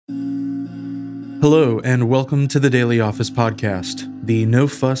Hello, and welcome to the Daily Office Podcast, the no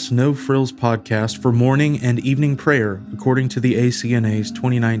fuss, no frills podcast for morning and evening prayer, according to the ACNA's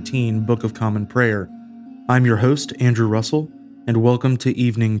 2019 Book of Common Prayer. I'm your host, Andrew Russell, and welcome to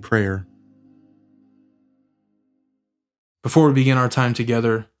evening prayer. Before we begin our time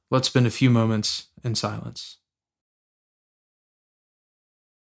together, let's spend a few moments in silence.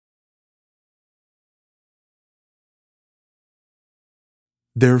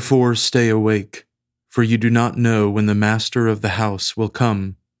 Therefore stay awake, for you do not know when the master of the house will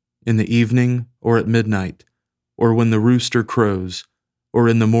come, in the evening or at midnight, or when the rooster crows, or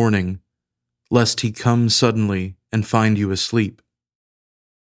in the morning, lest he come suddenly and find you asleep.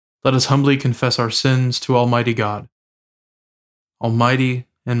 Let us humbly confess our sins to Almighty God. Almighty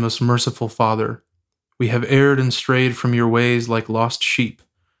and most merciful Father, we have erred and strayed from your ways like lost sheep.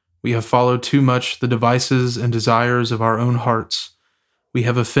 We have followed too much the devices and desires of our own hearts. We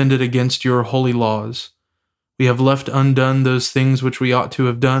have offended against your holy laws. We have left undone those things which we ought to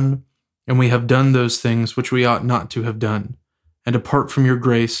have done, and we have done those things which we ought not to have done. And apart from your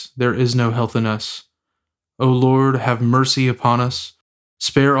grace, there is no health in us. O Lord, have mercy upon us.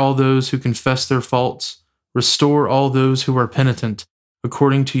 Spare all those who confess their faults. Restore all those who are penitent,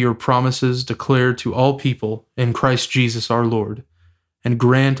 according to your promises declared to all people in Christ Jesus our Lord. And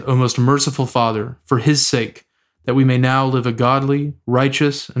grant, O most merciful Father, for his sake, that we may now live a godly,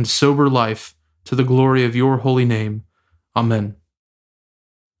 righteous, and sober life to the glory of your holy name. Amen.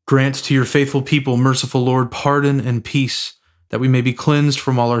 Grant to your faithful people, merciful Lord, pardon and peace, that we may be cleansed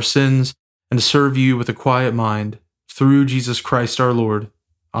from all our sins and serve you with a quiet mind, through Jesus Christ our Lord.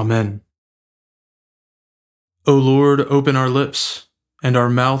 Amen. O Lord, open our lips, and our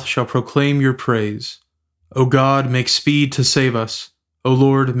mouth shall proclaim your praise. O God, make speed to save us. O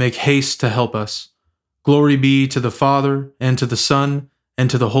Lord, make haste to help us. Glory be to the Father, and to the Son, and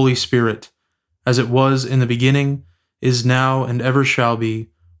to the Holy Spirit, as it was in the beginning, is now, and ever shall be,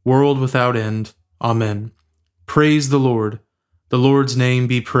 world without end. Amen. Praise the Lord. The Lord's name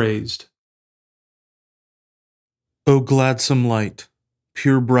be praised. O gladsome light,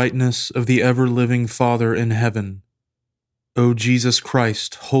 pure brightness of the ever-living Father in heaven, O Jesus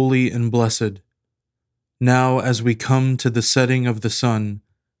Christ, holy and blessed, now as we come to the setting of the sun,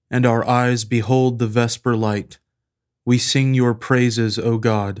 and our eyes behold the vesper light, we sing your praises, O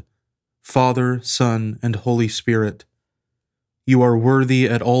God, Father, Son, and Holy Spirit. You are worthy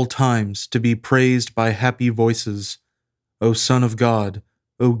at all times to be praised by happy voices, O Son of God,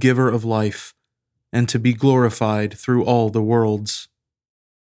 O Giver of life, and to be glorified through all the worlds.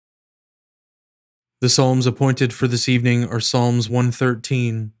 The Psalms appointed for this evening are Psalms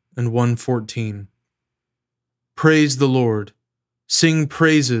 113 and 114. Praise the Lord. Sing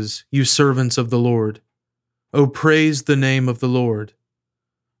praises, you servants of the Lord. O praise the name of the Lord.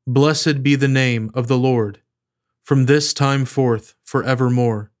 Blessed be the name of the Lord, from this time forth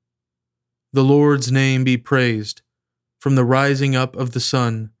forevermore. The Lord's name be praised, from the rising up of the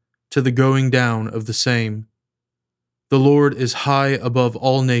sun to the going down of the same. The Lord is high above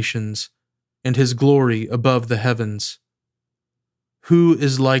all nations, and his glory above the heavens. Who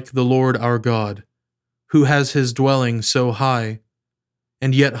is like the Lord our God, who has his dwelling so high,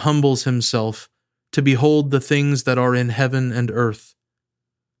 and yet humbles himself to behold the things that are in heaven and earth?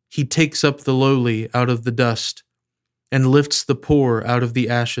 He takes up the lowly out of the dust, and lifts the poor out of the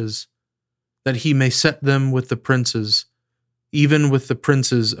ashes, that he may set them with the princes, even with the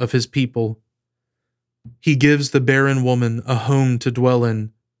princes of his people. He gives the barren woman a home to dwell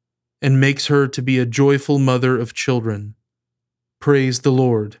in, and makes her to be a joyful mother of children. Praise the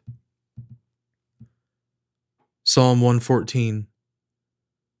Lord. Psalm 114.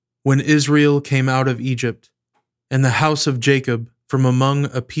 When Israel came out of Egypt, and the house of Jacob from among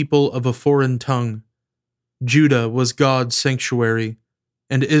a people of a foreign tongue, Judah was God's sanctuary,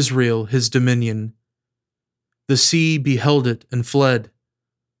 and Israel his dominion. The sea beheld it and fled.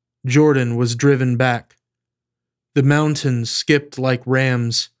 Jordan was driven back. The mountains skipped like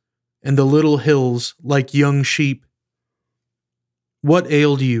rams, and the little hills like young sheep. What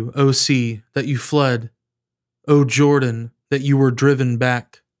ailed you, O sea, that you fled? O Jordan, that you were driven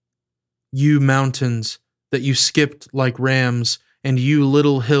back? You mountains, that you skipped like rams, and you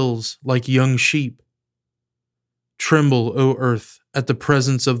little hills like young sheep? Tremble, O earth, at the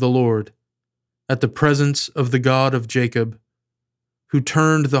presence of the Lord, at the presence of the God of Jacob, who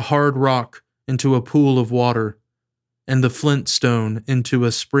turned the hard rock into a pool of water, and the flint stone into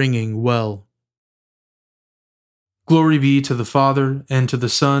a springing well. Glory be to the Father, and to the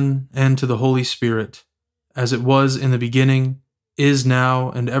Son, and to the Holy Spirit, as it was in the beginning, is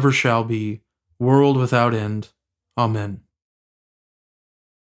now, and ever shall be, world without end. Amen.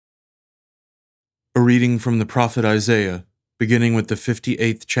 A reading from the prophet Isaiah, beginning with the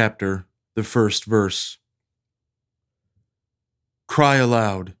 58th chapter, the first verse. Cry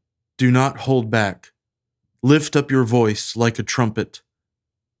aloud, do not hold back. Lift up your voice like a trumpet.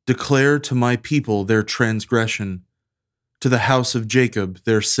 Declare to my people their transgression, to the house of Jacob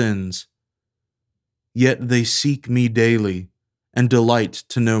their sins. Yet they seek me daily, and delight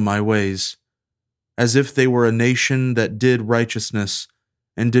to know my ways, as if they were a nation that did righteousness,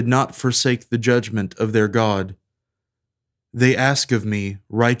 and did not forsake the judgment of their God. They ask of me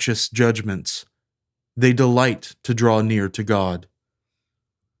righteous judgments. They delight to draw near to God.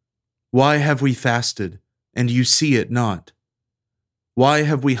 Why have we fasted, and you see it not? Why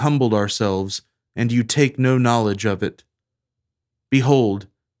have we humbled ourselves, and you take no knowledge of it? Behold,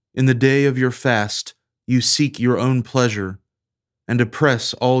 in the day of your fast you seek your own pleasure, and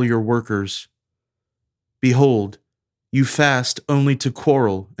oppress all your workers. Behold, you fast only to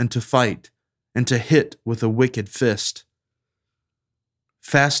quarrel and to fight, and to hit with a wicked fist.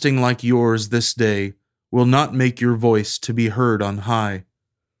 Fasting like yours this day will not make your voice to be heard on high.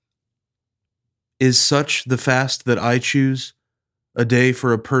 Is such the fast that I choose, a day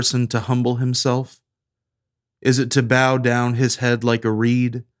for a person to humble himself? Is it to bow down his head like a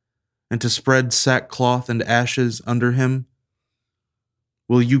reed, and to spread sackcloth and ashes under him?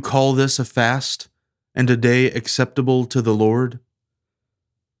 Will you call this a fast, and a day acceptable to the Lord?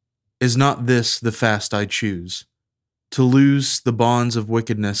 Is not this the fast I choose, to loose the bonds of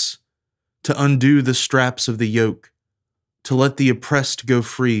wickedness, to undo the straps of the yoke, to let the oppressed go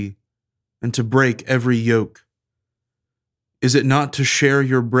free, and to break every yoke? Is it not to share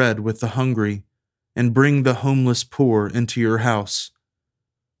your bread with the hungry, and bring the homeless poor into your house,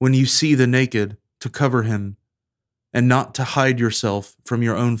 when you see the naked, to cover him, and not to hide yourself from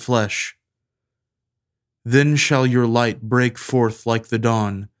your own flesh? Then shall your light break forth like the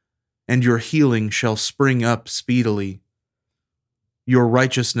dawn, and your healing shall spring up speedily. Your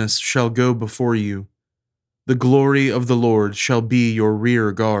righteousness shall go before you. The glory of the Lord shall be your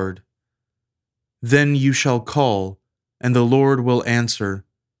rear guard. Then you shall call, and the Lord will answer.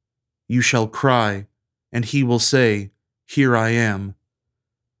 You shall cry, and he will say, Here I am.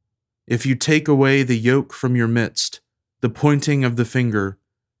 If you take away the yoke from your midst, the pointing of the finger,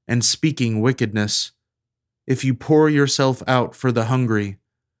 and speaking wickedness, if you pour yourself out for the hungry,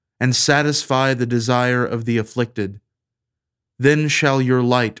 and satisfy the desire of the afflicted, then shall your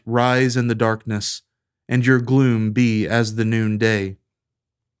light rise in the darkness, and your gloom be as the noonday.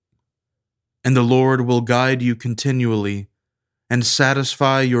 And the Lord will guide you continually, and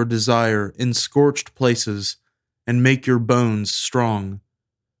satisfy your desire in scorched places, and make your bones strong.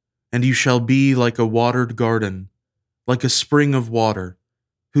 And you shall be like a watered garden, like a spring of water,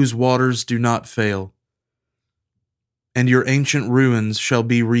 whose waters do not fail. And your ancient ruins shall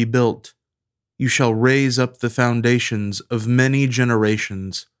be rebuilt. You shall raise up the foundations of many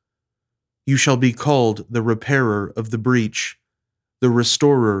generations. You shall be called the repairer of the breach, the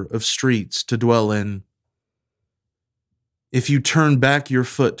restorer of streets to dwell in. If you turn back your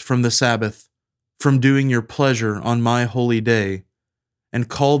foot from the Sabbath, from doing your pleasure on my holy day, and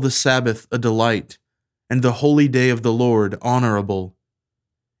call the Sabbath a delight, and the holy day of the Lord honorable,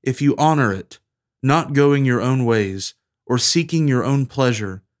 if you honor it, not going your own ways, or seeking your own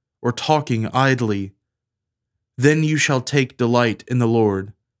pleasure, or talking idly, then you shall take delight in the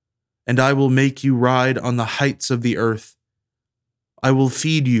Lord, and I will make you ride on the heights of the earth. I will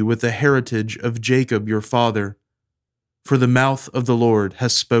feed you with the heritage of Jacob your father, for the mouth of the Lord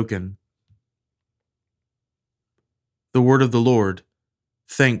has spoken. The word of the Lord.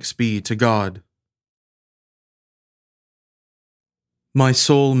 Thanks be to God. My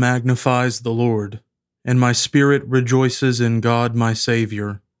soul magnifies the Lord, and my spirit rejoices in God my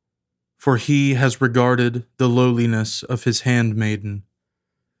Savior, for he has regarded the lowliness of his handmaiden.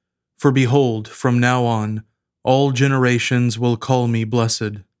 For behold, from now on, all generations will call me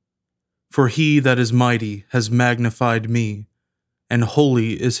blessed. For he that is mighty has magnified me, and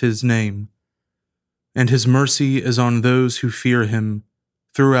holy is his name. And his mercy is on those who fear him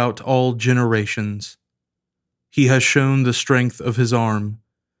throughout all generations. He has shown the strength of his arm.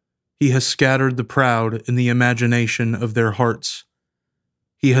 He has scattered the proud in the imagination of their hearts.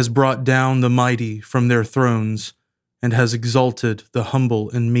 He has brought down the mighty from their thrones, and has exalted the humble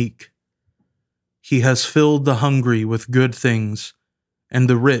and meek. He has filled the hungry with good things, and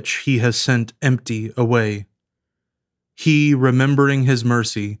the rich he has sent empty away. He, remembering his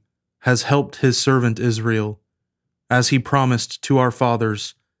mercy, has helped his servant Israel, as he promised to our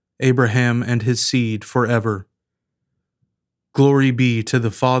fathers, Abraham and his seed forever. Glory be to the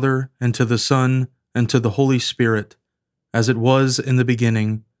Father, and to the Son, and to the Holy Spirit, as it was in the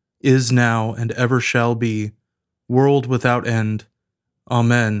beginning, is now, and ever shall be, world without end.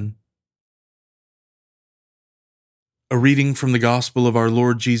 Amen. A reading from the Gospel of our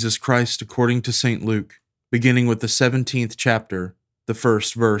Lord Jesus Christ according to St. Luke, beginning with the 17th chapter, the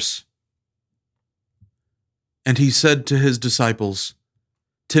first verse. And he said to his disciples,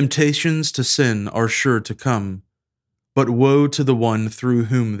 Temptations to sin are sure to come, but woe to the one through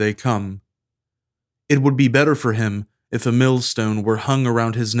whom they come. It would be better for him if a millstone were hung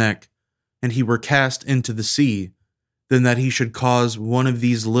around his neck, and he were cast into the sea, than that he should cause one of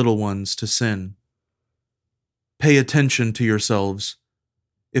these little ones to sin. Pay attention to yourselves.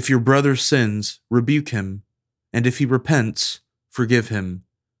 If your brother sins, rebuke him, and if he repents, forgive him.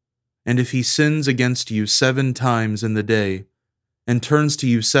 And if he sins against you 7 times in the day, and turns to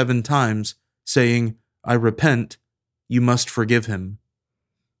you 7 times, saying, I repent, you must forgive him.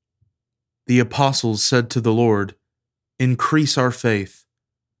 The apostles said to the Lord, Increase our faith.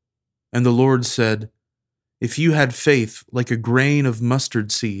 And the Lord said, If you had faith like a grain of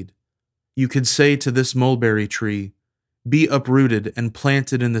mustard seed, you could say to this mulberry tree, Be uprooted and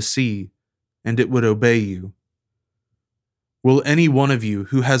planted in the sea, and it would obey you. Will any one of you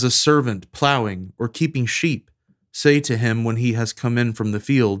who has a servant plowing or keeping sheep say to him when he has come in from the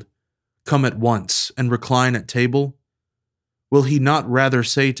field, Come at once and recline at table? Will he not rather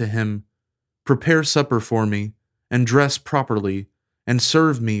say to him, Prepare supper for me, and dress properly, and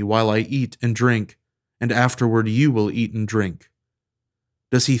serve me while I eat and drink, and afterward you will eat and drink?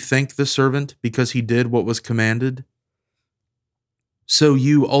 Does he thank the servant because he did what was commanded? So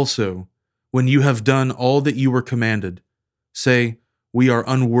you also, when you have done all that you were commanded, say, We are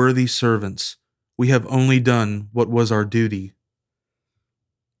unworthy servants. We have only done what was our duty.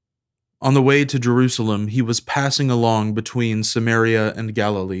 On the way to Jerusalem, he was passing along between Samaria and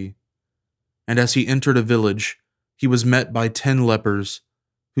Galilee. And as he entered a village, he was met by 10 lepers,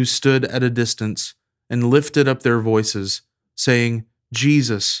 who stood at a distance and lifted up their voices, saying,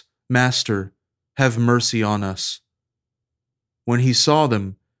 Jesus, Master, have mercy on us. When he saw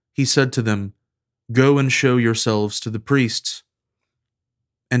them, he said to them, Go and show yourselves to the priests.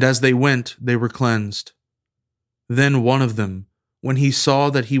 And as they went, they were cleansed. Then one of them, when he saw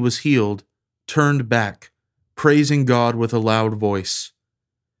that he was healed, turned back, praising God with a loud voice.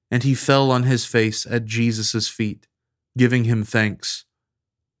 And he fell on his face at Jesus' feet, giving him thanks.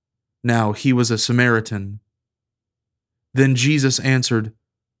 Now he was a Samaritan. Then Jesus answered,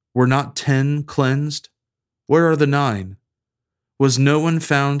 Were not 10 cleansed? Where are the 9? Was no one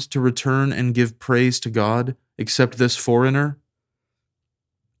found to return and give praise to God, except this foreigner?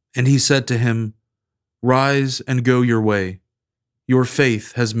 And he said to him, Rise and go your way. Your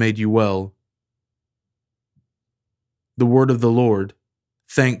faith has made you well. The word of the Lord.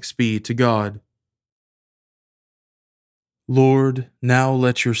 Thanks be to God. Lord, now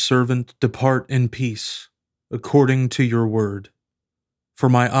let your servant depart in peace, according to your word. For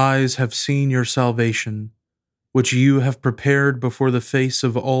my eyes have seen your salvation, which you have prepared before the face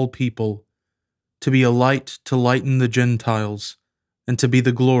of all people, to be a light to lighten the Gentiles, and to be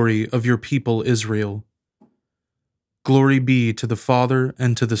the glory of your people Israel. Glory be to the Father,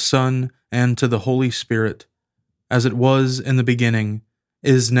 and to the Son, and to the Holy Spirit, as it was in the beginning,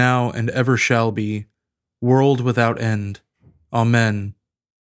 is now, and ever shall be, world without end. Amen.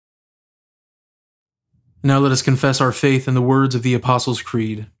 Now let us confess our faith in the words of the Apostles'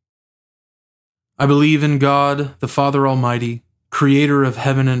 Creed. I believe in God, the Father Almighty, creator of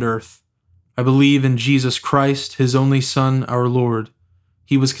heaven and earth. I believe in Jesus Christ, his only Son, our Lord.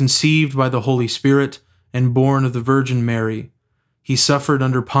 He was conceived by the Holy Spirit and born of the Virgin Mary. He suffered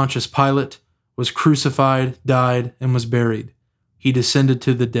under Pontius Pilate, was crucified, died, and was buried. He descended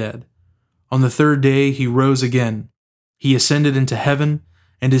to the dead. On the 3rd day he rose again. He ascended into heaven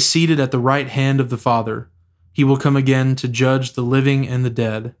and is seated at the right hand of the Father. He will come again to judge the living and the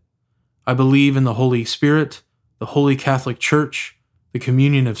dead. I believe in the Holy Spirit, the Holy Catholic Church, the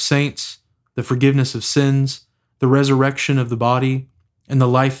communion of saints, the forgiveness of sins, the resurrection of the body, and the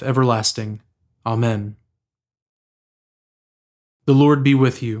life everlasting. Amen. The Lord be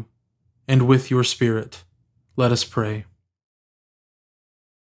with you, and with your spirit. Let us pray.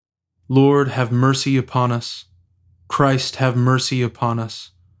 Lord, have mercy upon us. Christ, have mercy upon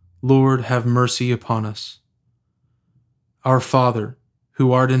us. Lord, have mercy upon us. Our Father,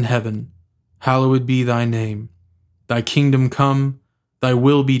 who art in heaven, hallowed be thy name. Thy kingdom come, thy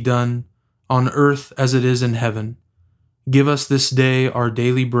will be done, on earth as it is in heaven. Give us this day our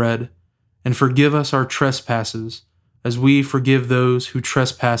daily bread, and forgive us our trespasses, as we forgive those who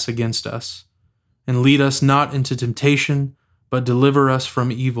trespass against us. And lead us not into temptation, but deliver us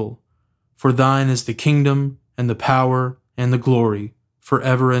from evil. For thine is the kingdom, and the power, and the glory,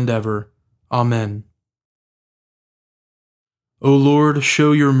 forever and ever. Amen. O Lord,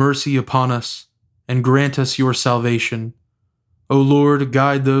 show your mercy upon us, and grant us your salvation. O Lord,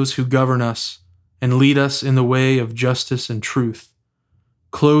 guide those who govern us, and lead us in the way of justice and truth.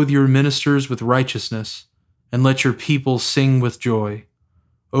 Clothe your ministers with righteousness, and let your people sing with joy.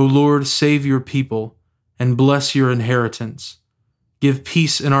 O Lord, save your people, and bless your inheritance. Give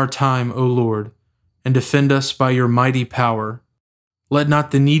peace in our time, O Lord, and defend us by your mighty power. Let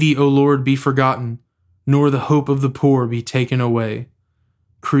not the needy, O Lord, be forgotten, nor the hope of the poor be taken away.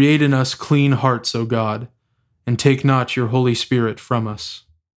 Create in us clean hearts, O God, and take not your Holy Spirit from us.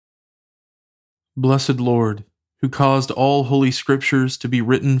 Blessed Lord, who caused all holy scriptures to be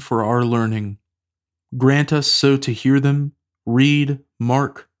written for our learning, grant us so to hear them, read,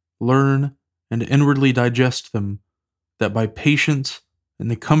 mark, learn, and inwardly digest them, that by patience and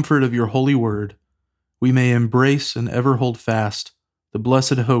the comfort of your holy word, we may embrace and ever hold fast the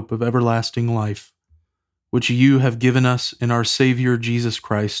blessed hope of everlasting life, which you have given us in our Savior Jesus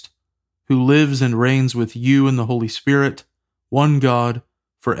Christ, who lives and reigns with you in the Holy Spirit, one God,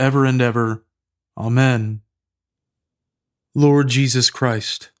 forever and ever. Amen. Lord Jesus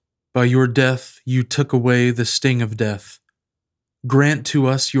Christ, by your death you took away the sting of death. Grant to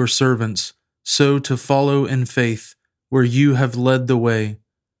us, your servants, so to follow in faith where you have led the way,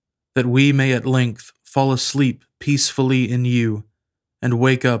 that we may at length fall asleep peacefully in you and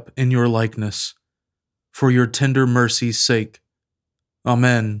wake up in your likeness. For your tender mercy's sake.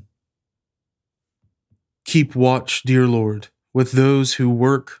 Amen. Keep watch, dear Lord, with those who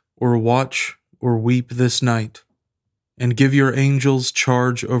work or watch or weep this night, and give your angels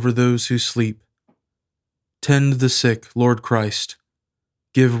charge over those who sleep. Tend the sick, Lord Christ.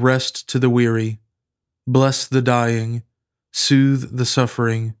 Give rest to the weary. Bless the dying. Soothe the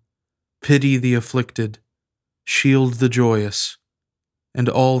suffering. Pity the afflicted. Shield the joyous. And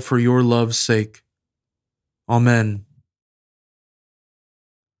all for your love's sake. Amen.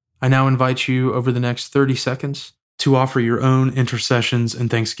 I now invite you over the next 30 seconds to offer your own intercessions and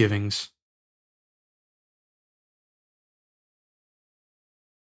thanksgivings.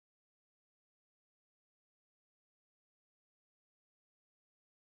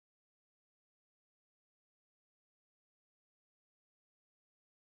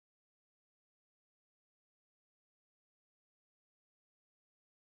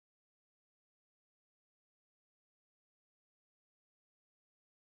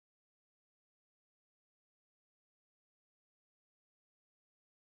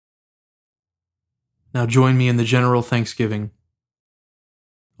 Now join me in the general thanksgiving.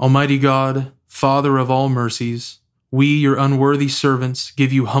 Almighty God, Father of all mercies, we, your unworthy servants,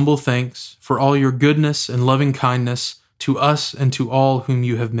 give you humble thanks for all your goodness and loving kindness to us and to all whom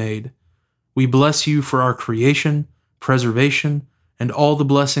you have made. We bless you for our creation, preservation, and all the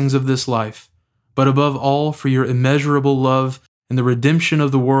blessings of this life, but above all for your immeasurable love and the redemption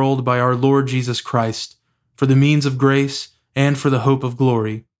of the world by our Lord Jesus Christ, for the means of grace and for the hope of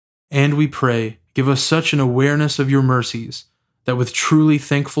glory. And we pray, give us such an awareness of your mercies, that with truly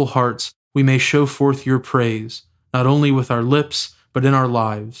thankful hearts we may show forth your praise, not only with our lips, but in our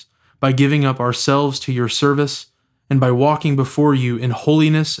lives, by giving up ourselves to your service, and by walking before you in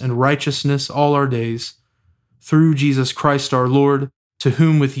holiness and righteousness all our days. Through Jesus Christ our Lord, to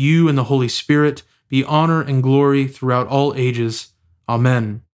whom with you and the Holy Spirit be honor and glory throughout all ages.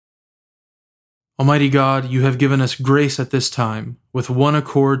 Amen. Almighty God, you have given us grace at this time, with one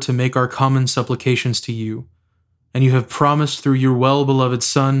accord to make our common supplications to you. And you have promised through your well-beloved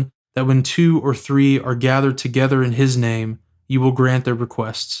Son that when 2 or 3 are gathered together in his name, you will grant their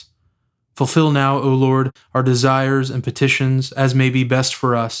requests. Fulfill now, O Lord, our desires and petitions as may be best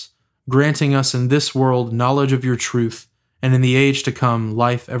for us, granting us in this world knowledge of your truth, and in the age to come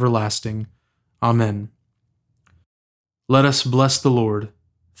life everlasting. Amen. Let us bless the Lord.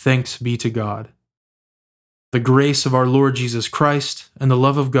 Thanks be to God. The grace of our Lord Jesus Christ, and the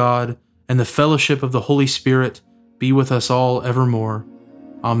love of God, and the fellowship of the Holy Spirit be with us all evermore.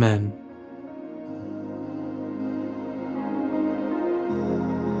 Amen.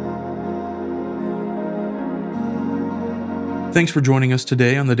 Thanks for joining us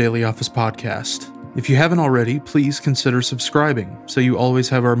today on the Daily Office Podcast. If you haven't already, please consider subscribing so you always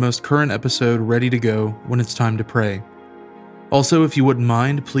have our most current episode ready to go when it's time to pray. Also, if you wouldn't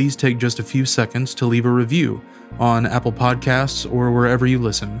mind, please take just a few seconds to leave a review on Apple Podcasts or wherever you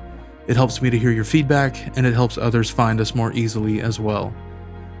listen. It helps me to hear your feedback, and it helps others find us more easily as well.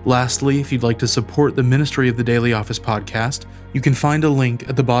 Lastly, if you'd like to support the ministry of the Daily Office Podcast, you can find a link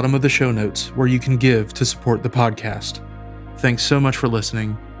at the bottom of the show notes where you can give to support the podcast. Thanks so much for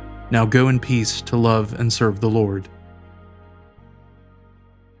listening. Now go in peace to love and serve the Lord.